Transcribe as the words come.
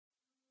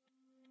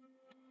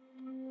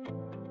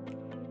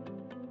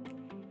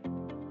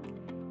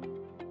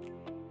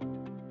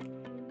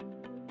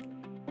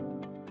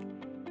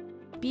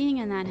being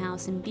in that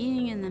house and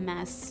being in the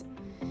mess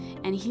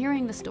and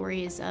hearing the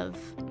stories of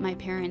my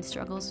parents'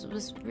 struggles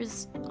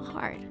was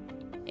hard.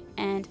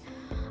 And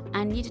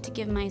I needed to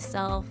give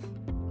myself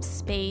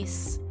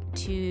space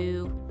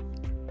to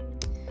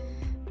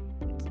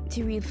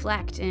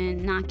reflect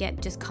and not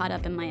get just caught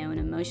up in my own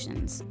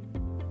emotions.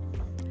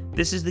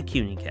 This is the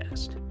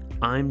CUNYCast.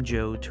 I'm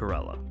Joe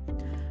Torella.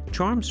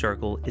 Charm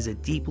Circle is a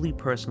deeply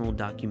personal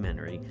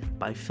documentary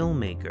by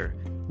filmmaker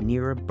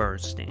Nira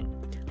Burstein,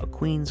 a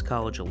Queens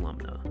College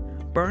alumna.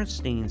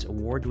 Burstein's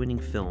award-winning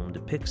film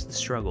depicts the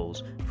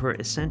struggles of her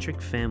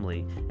eccentric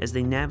family as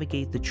they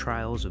navigate the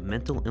trials of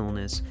mental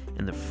illness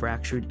and the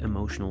fractured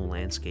emotional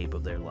landscape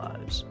of their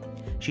lives.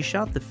 She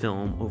shot the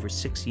film over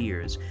 6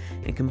 years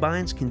and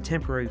combines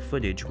contemporary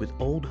footage with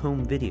old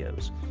home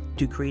videos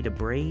to create a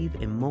brave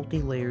and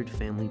multi-layered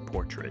family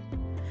portrait.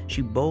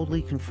 She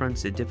boldly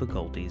confronts the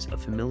difficulties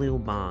of familial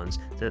bonds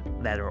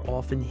that are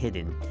often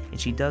hidden, and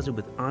she does it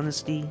with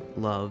honesty,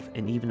 love,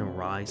 and even a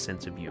wry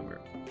sense of humor.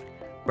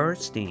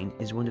 Burstein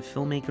is one of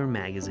Filmmaker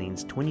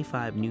Magazine's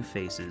 25 new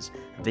faces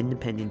of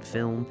independent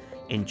film,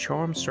 and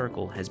Charm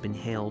Circle has been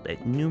hailed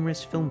at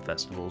numerous film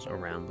festivals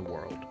around the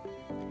world.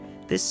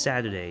 This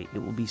Saturday, it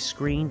will be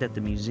screened at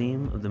the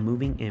Museum of the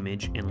Moving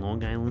Image in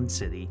Long Island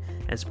City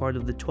as part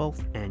of the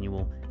 12th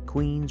annual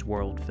Queens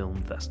World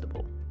Film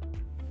Festival.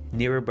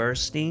 Nira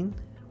Burstein,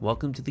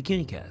 welcome to the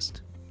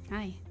CUNYCast.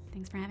 Hi,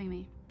 thanks for having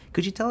me.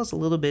 Could you tell us a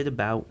little bit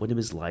about what it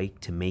was like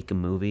to make a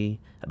movie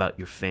about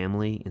your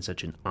family in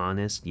such an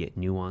honest yet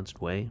nuanced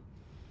way?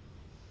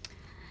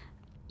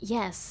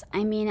 Yes,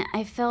 I mean,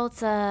 I felt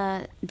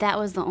that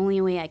was the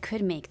only way I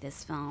could make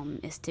this film,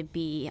 is to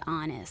be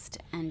honest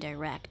and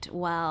direct,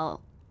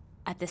 while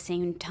at the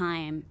same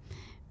time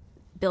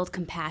build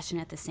compassion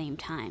at the same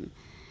time.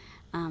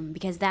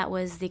 Because that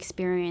was the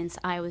experience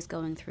I was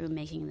going through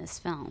making this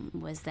film,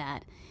 was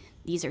that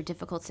these are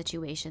difficult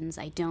situations.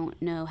 I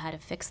don't know how to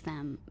fix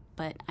them,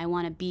 but I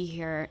want to be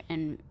here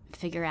and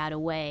figure out a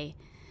way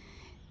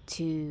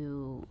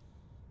to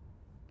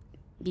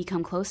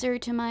become closer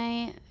to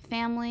my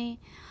family,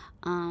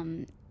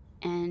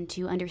 and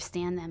to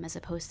understand them as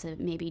opposed to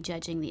maybe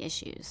judging the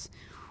issues.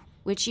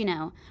 Which, you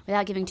know,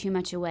 without giving too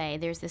much away,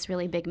 there's this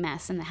really big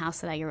mess in the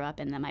house that I grew up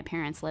in that my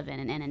parents live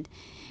in,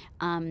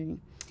 and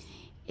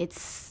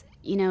it's,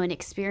 you know, an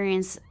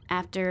experience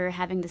after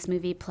having this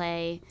movie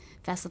play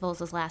festivals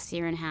this last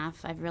year and a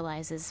half, I've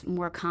realized is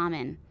more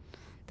common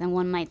than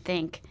one might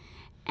think.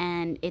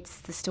 And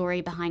it's the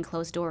story behind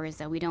closed doors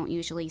that we don't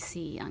usually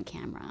see on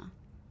camera.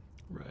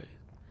 Right.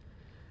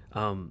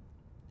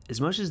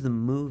 As much as the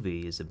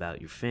movie is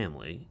about your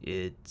family,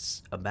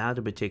 it's about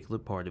a particular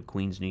part of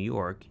Queens, New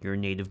York, your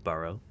native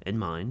borough and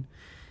mine.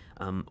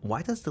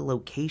 Why does the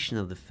location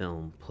of the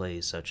film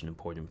play such an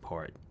important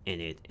part in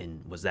it,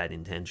 and was that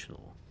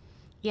intentional?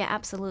 Yeah,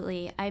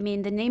 absolutely. I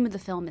mean, the name of the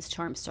film is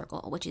Charm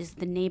Circle, which is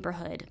the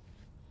neighborhood,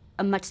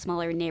 a much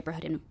smaller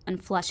neighborhood in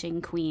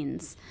Flushing,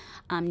 Queens,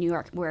 New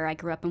York, where I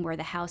grew up and where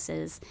the house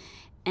is.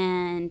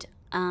 And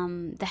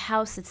the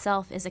house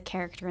itself is a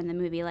character in the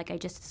movie, like I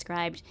just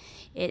described.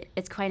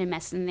 It's quite a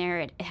mess in there.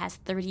 It has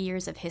 30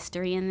 years of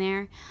history in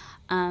there.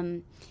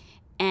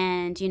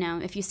 And, you know,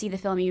 if you see the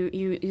film,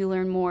 you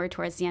learn more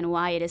towards the end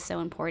why it is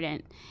so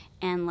important,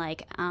 and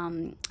like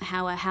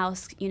how a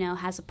house, you know,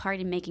 has a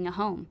part in making a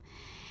home.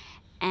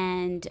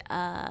 And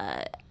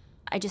I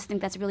just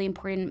think that's a really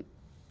important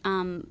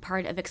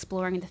part of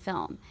exploring the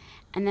film.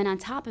 And then on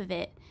top of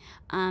it,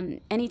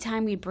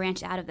 anytime we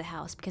branch out of the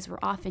house, because we're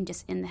often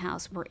just in the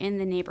house, we're in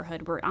the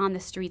neighborhood, we're on the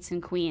streets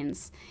in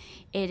Queens,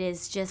 it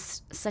is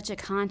just such a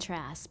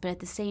contrast. But at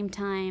the same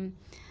time,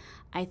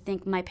 I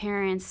think my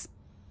parents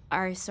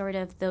are sort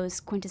of those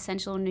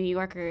quintessential New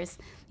Yorkers,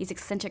 these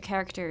eccentric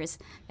characters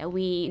that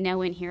we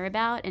know and hear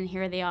about, and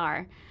here they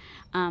are,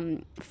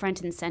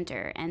 front and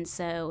center. And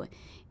so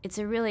it's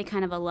a really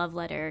kind of a love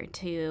letter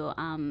to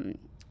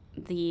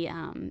the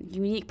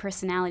unique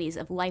personalities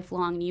of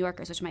lifelong New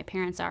Yorkers, which my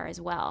parents are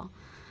as well,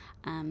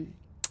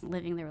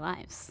 living their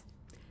lives.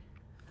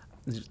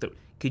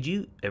 Could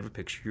you ever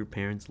picture your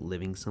parents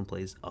living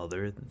someplace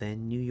other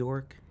than New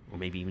York, or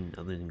maybe even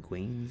other than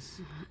Queens?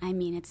 I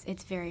mean,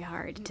 it's very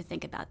hard to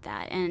think about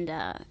that. And,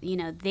 you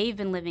know, they've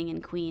been living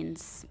in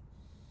Queens.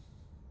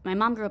 My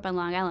mom grew up on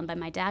Long Island, but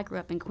my dad grew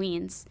up in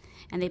Queens,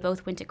 and they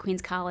both went to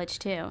Queens College,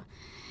 too.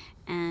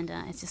 And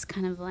it's just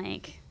kind of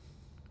like,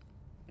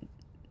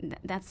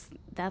 that's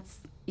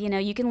you know,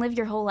 you can live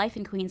your whole life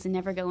in Queens and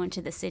never go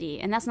into the city.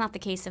 And that's not the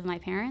case of my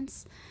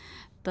parents.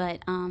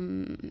 But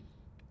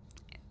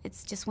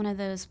it's just one of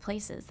those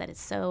places that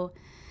it's so,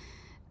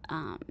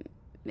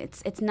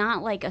 it's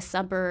not like a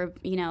suburb,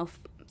 you know,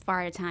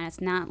 far out of town. It's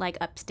not like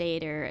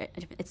upstate, or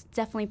it's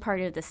definitely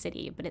part of the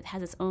city, but it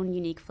has its own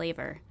unique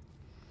flavor.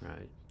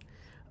 Right.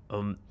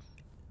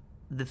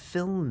 The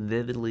film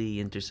vividly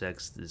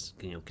intersects this,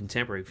 you know,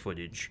 contemporary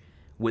footage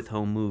with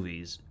home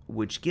movies,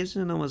 which gives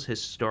an almost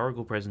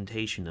historical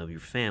presentation of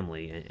your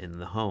family and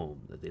the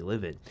home that they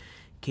live in.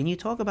 Can you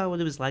talk about what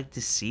it was like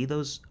to see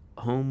those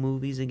home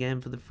movies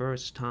again for the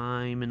first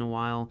time in a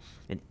while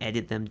and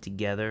edit them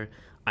together.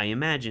 I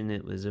imagine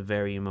it was a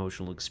very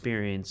emotional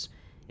experience.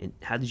 And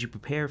how did you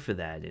prepare for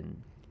that?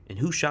 And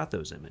who shot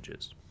those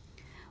images?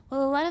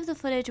 Well, a lot of the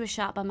footage was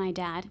shot by my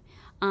dad.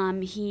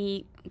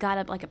 He got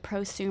a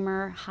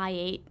prosumer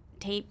high-8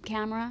 tape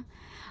camera.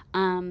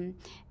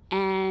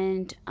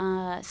 And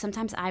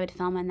sometimes I would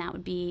film, and that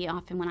would be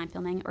often when I'm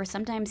filming. Or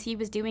sometimes he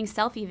was doing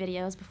selfie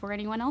videos before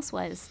anyone else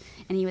was.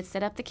 And he would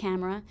set up the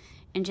camera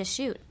and just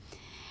shoot.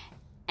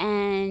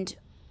 And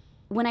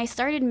when I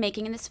started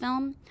making this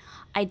film,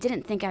 I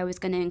didn't think I was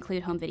going to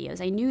include home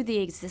videos. I knew they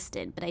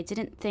existed, but I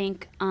didn't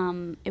think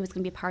it was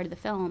going to be a part of the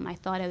film. I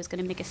thought I was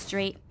going to make a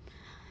straight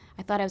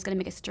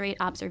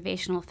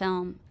observational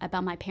film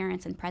about my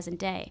parents in present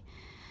day.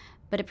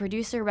 But a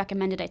producer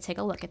recommended I take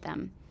a look at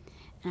them.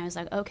 And I was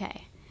like,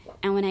 okay.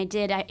 And when I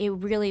did, it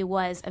really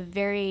was a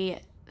very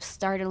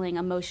startling,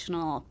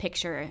 emotional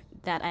picture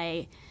that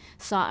I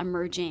saw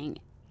emerging,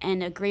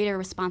 and a greater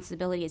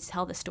responsibility to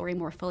tell the story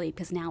more fully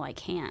because now I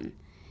can.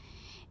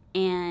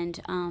 And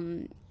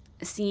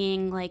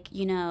seeing,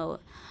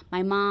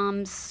 my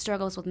mom's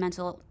struggles with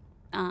mental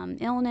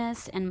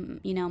illness, and,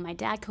 my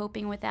dad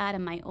coping with that,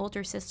 and my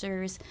older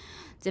sister's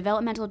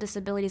developmental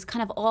disabilities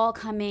kind of all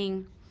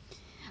coming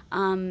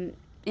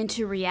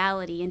into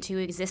reality, into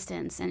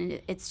existence.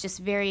 And it's just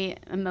very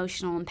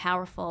emotional and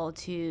powerful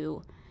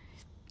to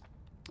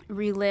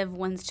relive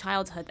one's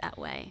childhood that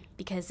way,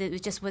 because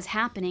it just was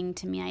happening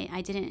to me.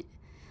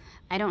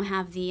 I don't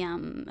have the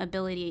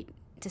ability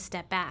to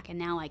step back, and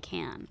now I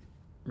can.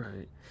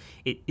 Right.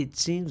 It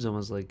seems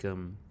almost like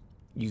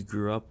you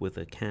grew up with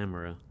a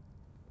camera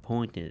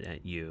pointed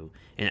at you,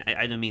 and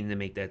I don't mean to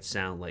make that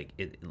sound like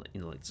it,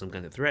 like some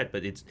kind of threat,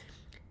 but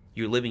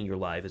you're living your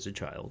life as a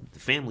child. The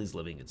family's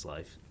living its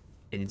life,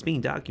 and it's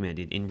being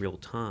documented in real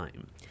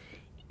time.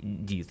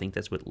 Do you think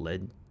that's what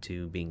led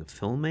to being a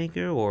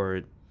filmmaker,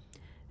 or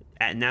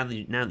now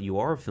that you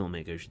are a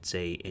filmmaker, I should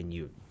say, and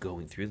you're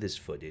going through this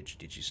footage,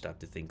 did you stop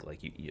to think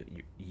like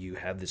you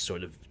have this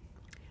sort of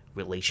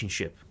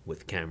relationship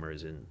with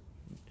cameras and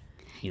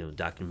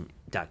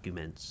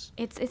documents?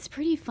 It's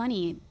pretty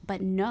funny,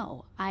 but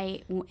no.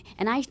 I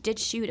did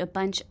shoot a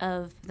bunch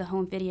of the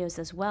home videos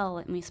as well,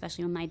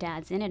 especially when my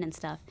dad's in it and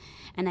stuff,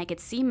 and I could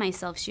see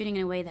myself shooting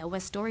in a way that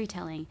was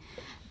storytelling.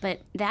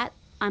 But that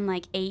I'm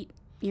like 8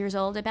 years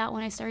old about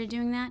when I started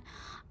doing that.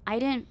 I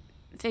didn't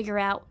figure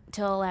out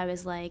till I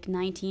was like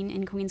 19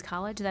 in Queens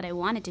College that I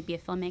wanted to be a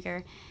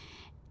filmmaker,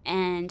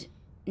 and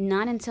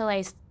not until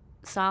I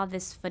saw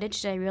this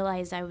footage did I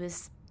realize I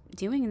was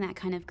doing that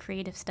kind of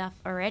creative stuff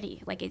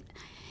already.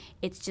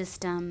 It's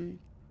just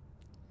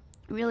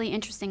really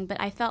interesting. But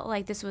I felt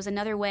like this was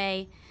another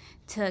way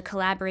to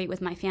collaborate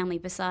with my family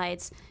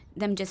besides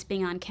them just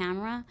being on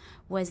camera,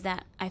 was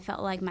that I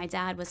felt like my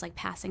dad was like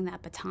passing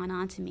that baton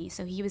on to me.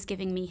 So he was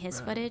giving me his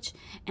footage,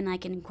 and I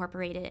can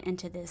incorporate it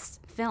into this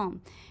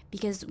film.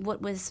 Because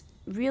what was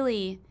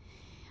really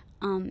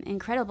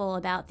incredible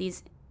about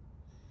these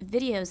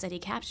videos that he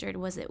captured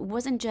was it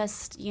wasn't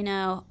just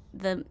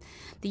the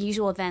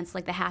usual events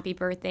like the happy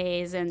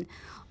birthdays and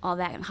all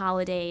that and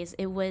holidays.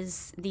 It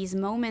was these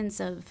moments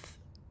of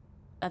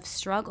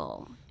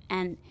struggle,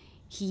 and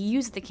he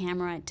used the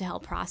camera to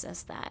help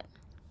process that.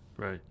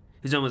 Right.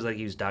 It's almost like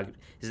he was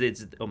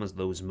it's almost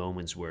those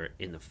moments where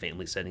in the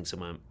family setting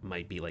someone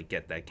might be like,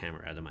 get that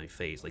camera out of my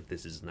face, like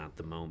this is not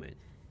the moment.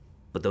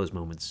 But those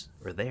moments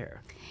are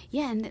there.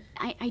 Yeah, and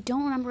I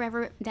don't remember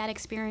ever that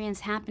experience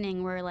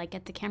happening where, like,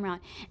 get the camera out.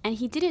 And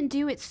he didn't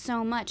do it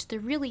so much. There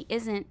really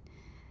isn't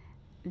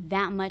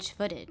that much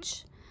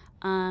footage.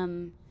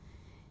 And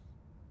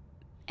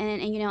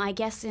I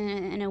guess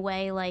in a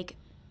way, like,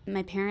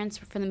 my parents,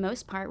 for the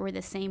most part, were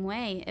the same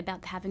way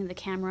about having the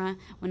camera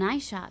when I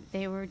shot.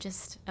 They were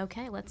just,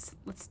 okay, let's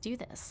do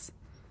this.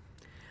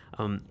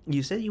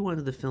 You said you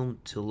wanted the film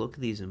to look at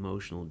these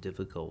emotional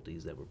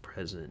difficulties that were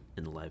present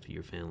in the life of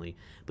your family,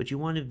 but you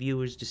wanted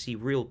viewers to see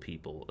real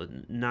people,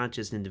 not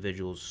just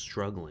individuals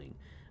struggling.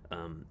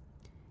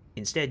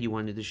 Instead, you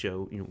wanted to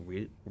show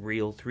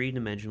real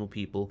three-dimensional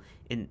people.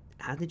 And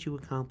how did you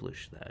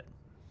accomplish that?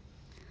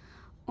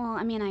 Well,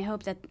 I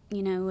hope that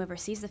whoever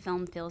sees the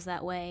film feels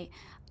that way.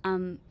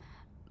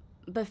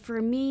 But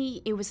for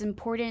me, it was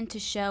important to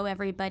show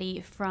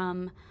everybody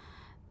from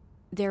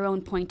their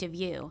own point of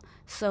view.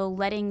 So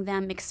letting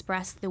them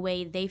express the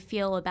way they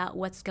feel about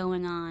what's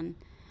going on,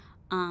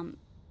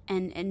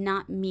 and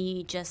not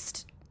me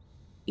just,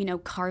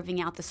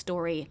 carving out the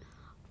story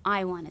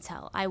I want to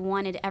tell. I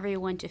wanted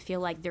everyone to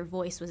feel like their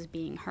voice was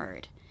being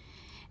heard.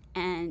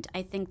 And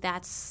I think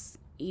that's,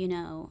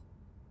 the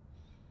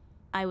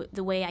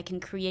way I can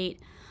create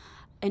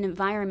an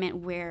environment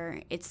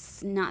where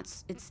it's not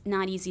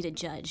easy to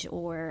judge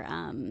or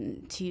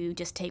to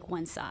just take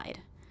one side.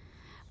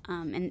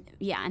 And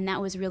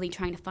that was really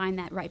trying to find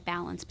that right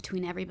balance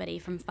between everybody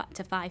from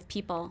to 5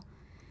 people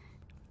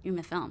in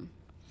the film.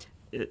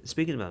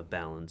 Speaking about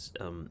balance,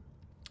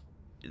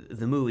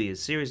 the movie, as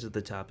serious as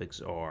the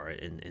topics are,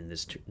 and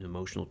this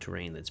emotional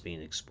terrain that's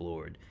being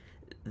explored,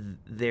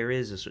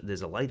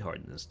 there's a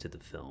lightheartedness to the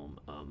film.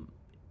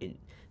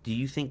 Do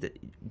you think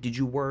did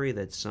you worry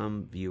that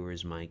some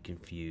viewers might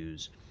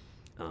confuse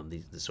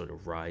the sort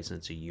of wry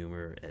sense of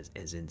humor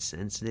as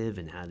insensitive,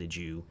 and how did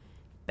you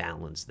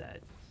balance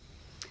that?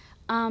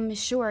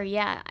 Sure,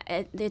 yeah.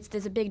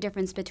 There's a big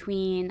difference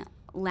between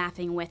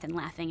laughing with and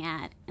laughing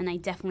at, and I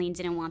definitely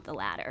didn't want the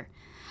latter.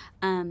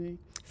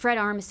 Fred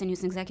Armisen,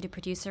 who's an executive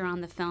producer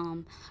on the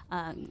film,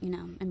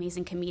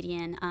 amazing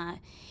comedian, I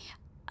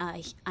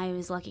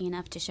was lucky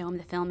enough to show him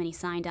the film, and he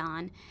signed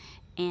on,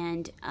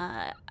 and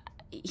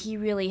he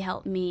really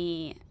helped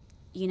me,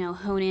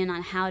 hone in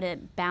on how to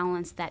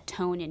balance that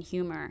tone and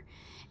humor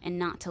and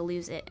not to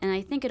lose it. And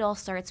I think it all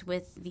starts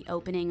with the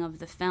opening of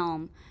the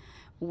film,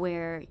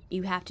 where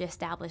you have to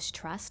establish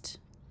trust,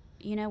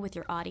 with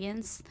your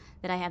audience,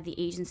 that I have the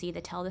agency to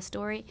tell the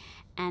story,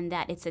 and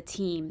that it's a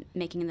team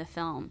making the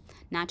film,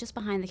 not just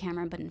behind the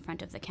camera, but in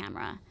front of the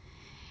camera.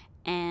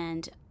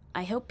 And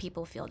I hope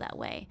people feel that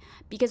way.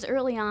 Because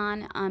early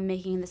on,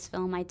 making this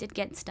film, I did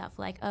get stuff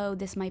like, oh,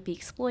 this might be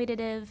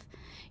exploitative.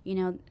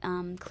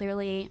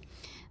 Clearly,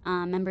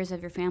 members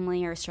of your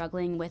family are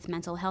struggling with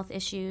mental health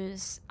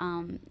issues.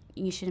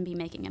 You shouldn't be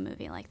making a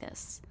movie like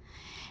this.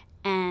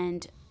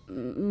 And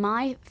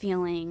my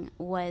feeling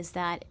was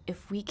that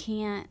if we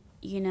can't,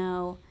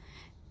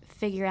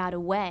 figure out a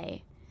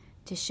way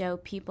to show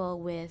people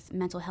with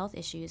mental health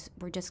issues,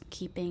 we're just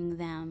keeping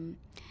them,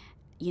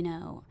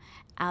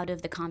 out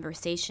of the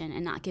conversation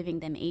and not giving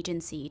them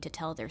agency to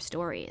tell their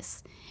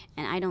stories.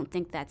 And I don't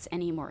think that's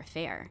any more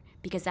fair,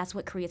 because that's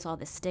what creates all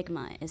this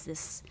stigma, is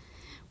this,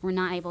 we're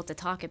not able to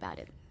talk about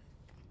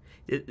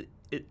it.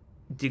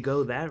 To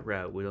go that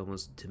route would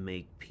almost to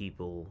make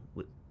people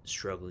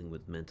struggling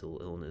with mental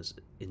illness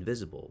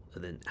invisible.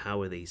 And then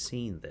how are they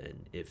seen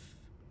then,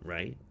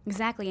 right?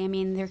 Exactly. I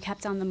mean, they're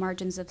kept on the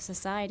margins of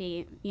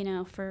society,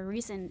 for a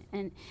reason.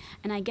 And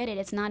I get it.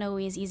 It's not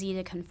always easy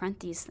to confront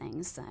these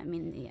things. I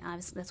mean,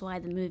 obviously, that's why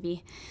the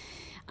movie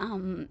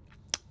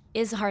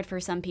is hard for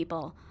some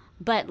people.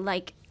 But,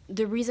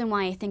 the reason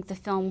why I think the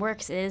film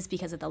works is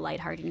because of the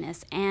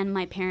lightheartedness and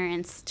my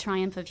parents'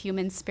 triumph of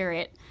human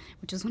spirit,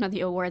 which was one of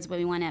the awards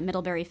we won at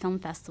Middlebury Film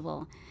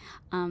Festival.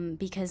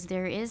 Because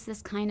there is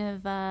this kind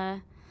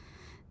of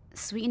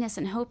sweetness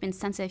and hope and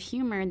sense of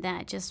humor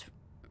that just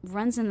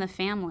runs in the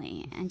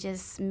family and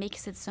just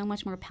makes it so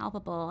much more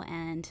palpable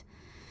and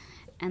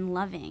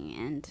loving.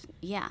 And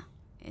yeah,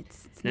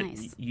 it's now,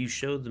 nice. You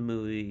showed the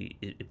movie,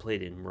 it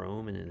played in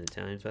Rome and an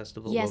Italian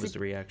festival. Yes, what was the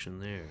reaction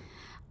there?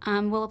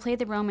 Well, it played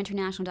the Rome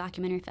International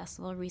Documentary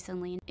Festival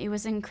recently. It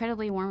was an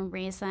incredibly warm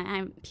embrace.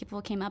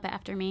 People came up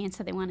after me and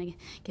said they want to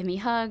give me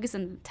hugs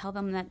and tell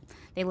them that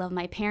they love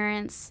my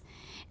parents.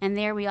 And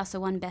there we also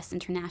won Best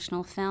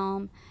International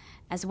Film,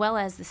 as well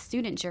as the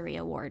Student Jury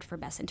Award for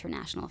Best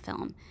International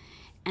Film.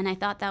 And I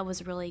thought that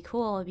was really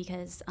cool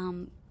because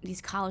these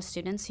college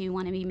students who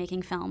want to be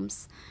making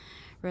films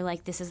were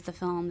like, this is the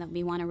film that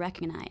we want to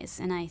recognize.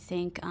 And I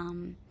think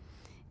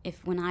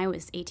if when I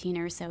was 18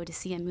 or so to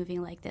see a movie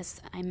like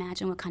this, I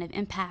imagine what kind of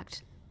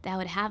impact that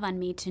would have on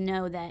me to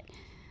know that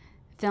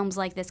films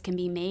like this can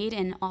be made,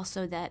 and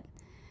also that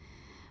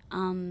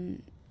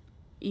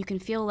you can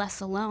feel less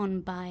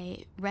alone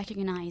by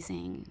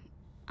recognizing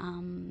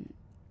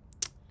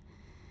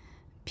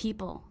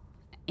people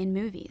in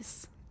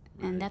movies.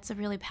 Right. And that's a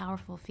really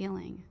powerful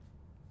feeling.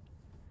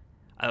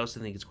 I also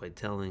think it's quite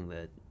telling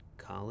that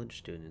college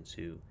students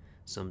who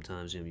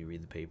sometimes, you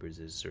read the papers,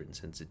 there's certain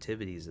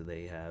sensitivities that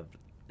they have,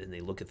 and they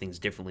look at things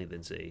differently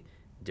than, say,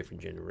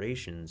 different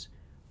generations,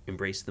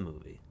 embrace the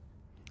movie.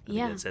 I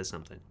think that says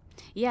something.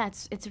 Yeah,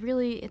 it's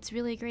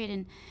really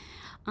great.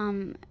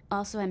 And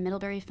also at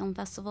Middlebury Film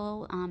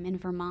Festival in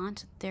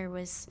Vermont, there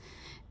was,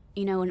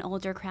 an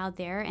older crowd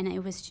there, and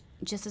it was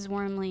just as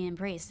warmly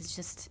embraced. It's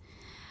just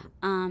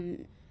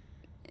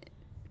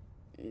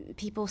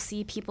people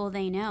see people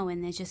they know,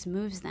 and it just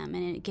moves them,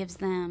 and it gives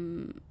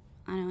them,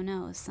 I don't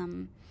know,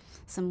 some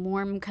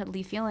warm,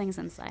 cuddly feelings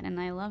inside, and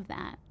I love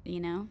that,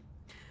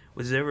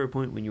 Was there ever a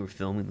point when you were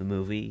filming the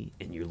movie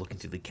and you're looking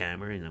through the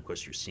camera, and of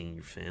course you're seeing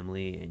your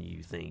family, and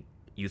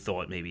you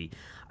thought maybe,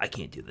 I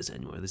can't do this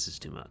anymore, this is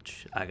too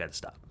much, I gotta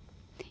stop?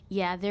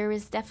 Yeah, there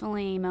was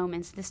definitely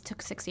moments. This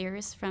took 6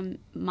 years from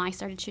I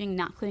started shooting,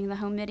 not including the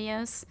home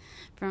videos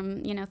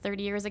from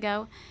 30 years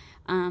ago,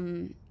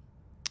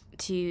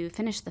 to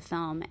finish the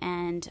film.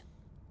 And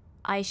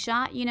I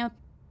shot,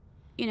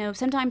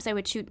 sometimes I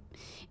would shoot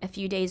a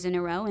few days in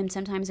a row, and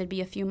sometimes it'd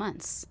be a few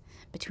months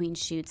between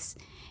shoots.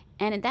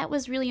 And that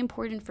was really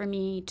important for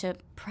me to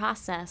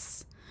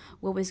process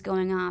what was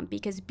going on,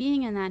 because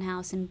being in that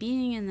house and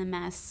being in the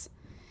mess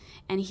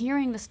and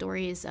hearing the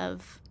stories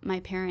of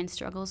my parents'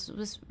 struggles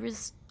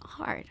was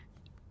hard.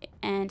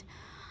 And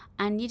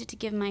I needed to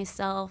give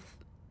myself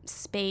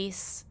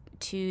space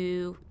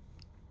to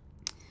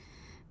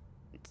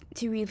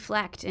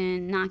reflect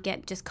and not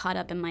get just caught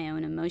up in my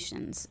own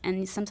emotions.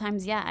 And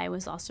sometimes, I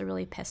was also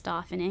really pissed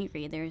off and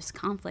angry. There's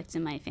conflict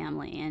in my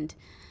family, and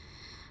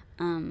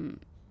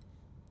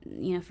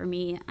for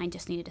me, I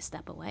just needed to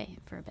step away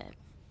for a bit.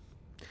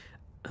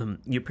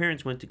 Your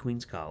parents went to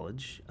Queens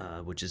College,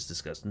 which is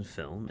discussed in the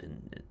film,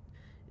 and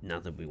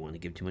not that we want to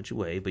give too much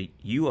away, but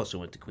you also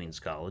went to Queens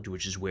College,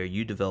 which is where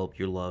you developed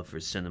your love for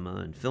cinema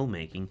and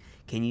filmmaking.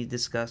 Can you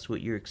discuss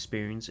what your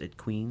experience at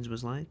Queens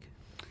was like?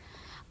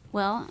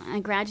 Well, I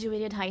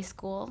graduated high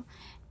school,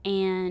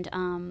 and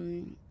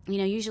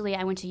usually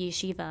I went to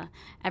yeshiva.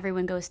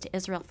 Everyone goes to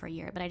Israel for a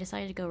year, but I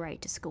decided to go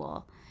right to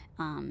school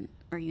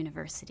or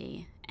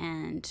university.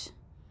 And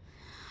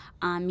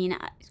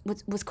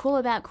what's cool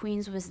about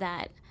Queens was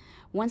that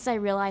once I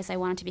realized I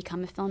wanted to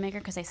become a filmmaker,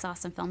 because I saw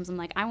some films, I'm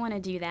like, I want to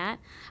do that.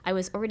 I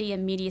was already a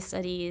media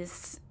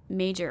studies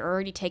major,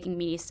 already taking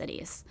media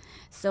studies.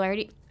 So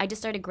I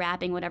just started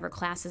grabbing whatever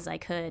classes I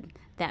could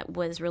that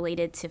was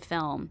related to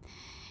film.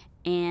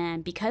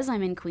 And because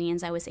I'm in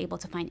Queens, I was able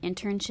to find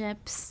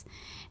internships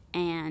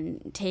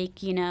and take,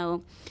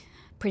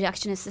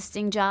 production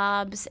assisting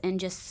jobs and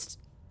just,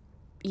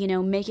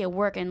 make it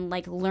work and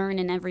like learn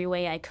in every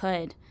way I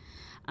could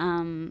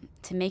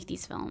to make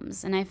these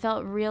films. And I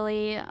felt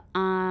really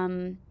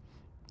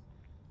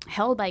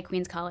held by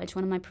Queens College.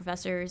 One of my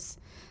professors,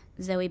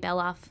 Zoe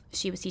Beloff,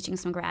 she was teaching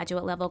some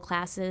graduate level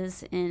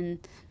classes in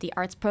the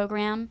arts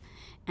program,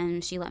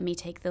 and she let me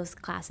take those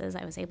classes.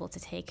 I was able to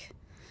take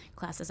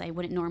classes I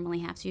wouldn't normally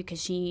have to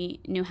because she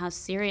knew how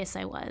serious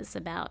I was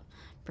about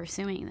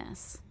pursuing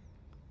this.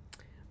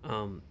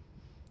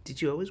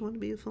 Did you always want to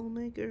be a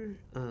filmmaker?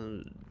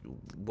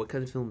 What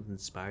kind of films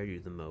inspired you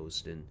the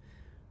most, and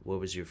what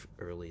was your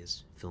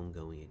earliest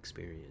film-going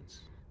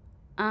experience?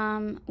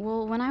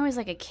 Well, when I was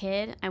like a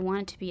kid, I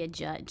wanted to be a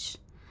judge.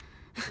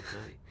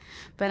 Okay.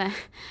 But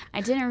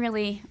I didn't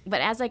really,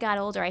 but as I got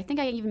older, I think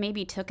I even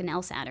maybe took an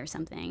LSAT or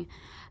something.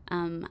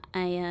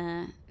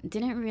 I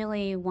didn't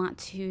really want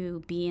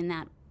to be in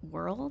that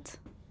world.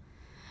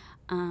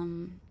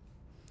 And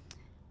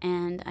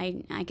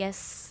I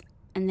guess,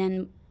 and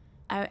then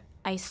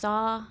I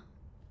saw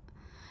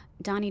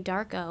Donnie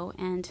Darko,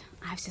 and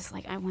I was just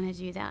like, I want to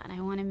do that.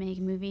 I want to make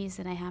movies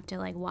that I have to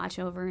like watch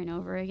over and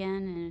over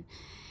again,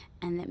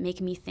 and that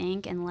make me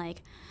think and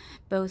like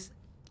both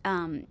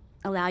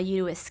allow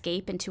you to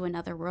escape into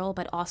another world,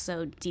 but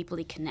also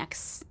deeply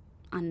connects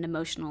on an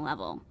emotional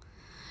level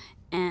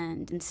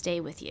and stay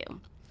with you.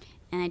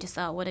 And I just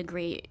thought, what a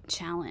great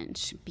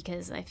challenge,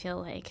 because I feel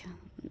like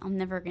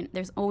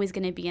there's always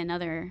gonna be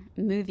another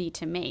movie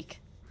to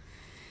make.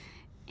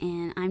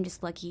 And I'm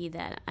just lucky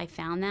that I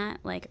found that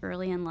like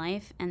early in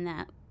life, and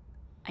that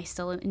I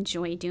still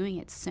enjoy doing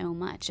it so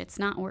much. It's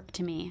not work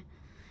to me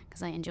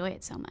because I enjoy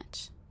it so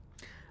much.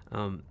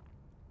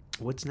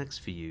 What's next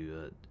for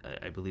you?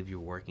 I believe you're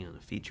working on a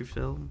feature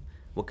film.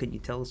 What can you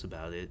tell us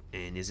about it?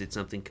 And is it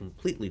something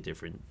completely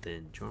different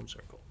than Charm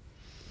Circle?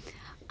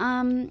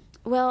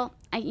 Well,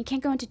 I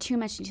can't go into too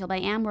much detail, but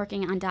I am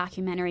working on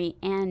documentary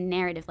and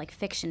narrative, like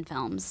fiction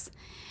films.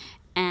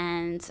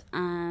 And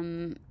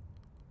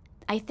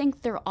I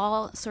think they're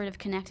all sort of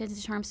connected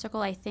to Charm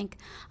Circle. I think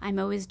I'm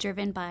always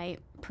driven by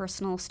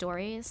personal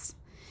stories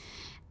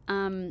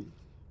and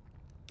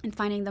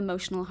finding the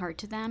emotional heart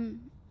to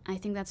them. I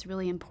think that's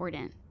really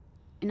important.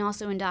 And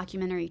also in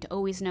documentary, to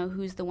always know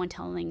who's the one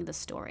telling the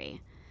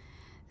story.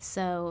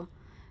 So,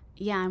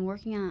 yeah, I'm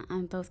working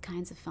on both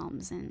kinds of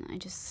films, and I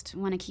just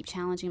want to keep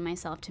challenging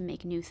myself to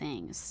make new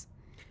things.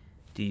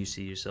 Do you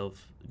see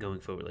yourself going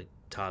forward, like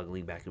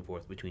toggling back and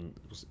forth between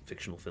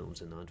fictional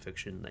films and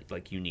nonfiction?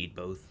 Like you need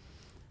both?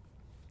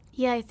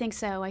 Yeah, I think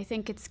so. I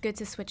think it's good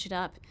to switch it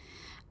up.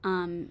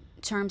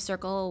 Charm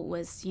Circle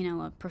was,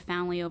 a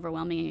profoundly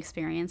overwhelming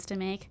experience to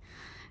make.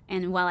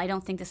 And while I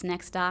don't think this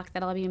next doc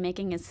that I'll be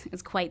making is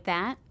quite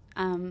that,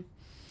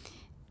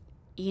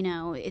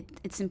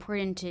 it's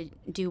important to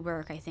do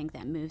work, I think,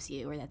 that moves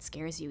you or that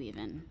scares you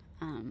even,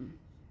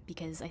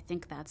 because I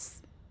think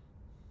that's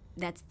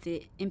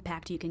the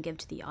impact you can give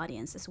to the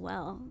audience as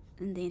well,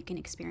 and they can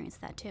experience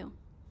that too.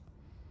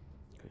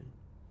 Great.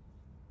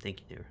 Thank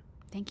you, Nira.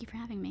 Thank you for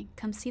having me.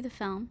 Come see the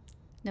film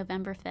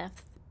November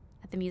 5th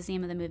at the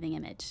Museum of the Moving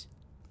Image.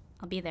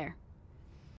 I'll be there.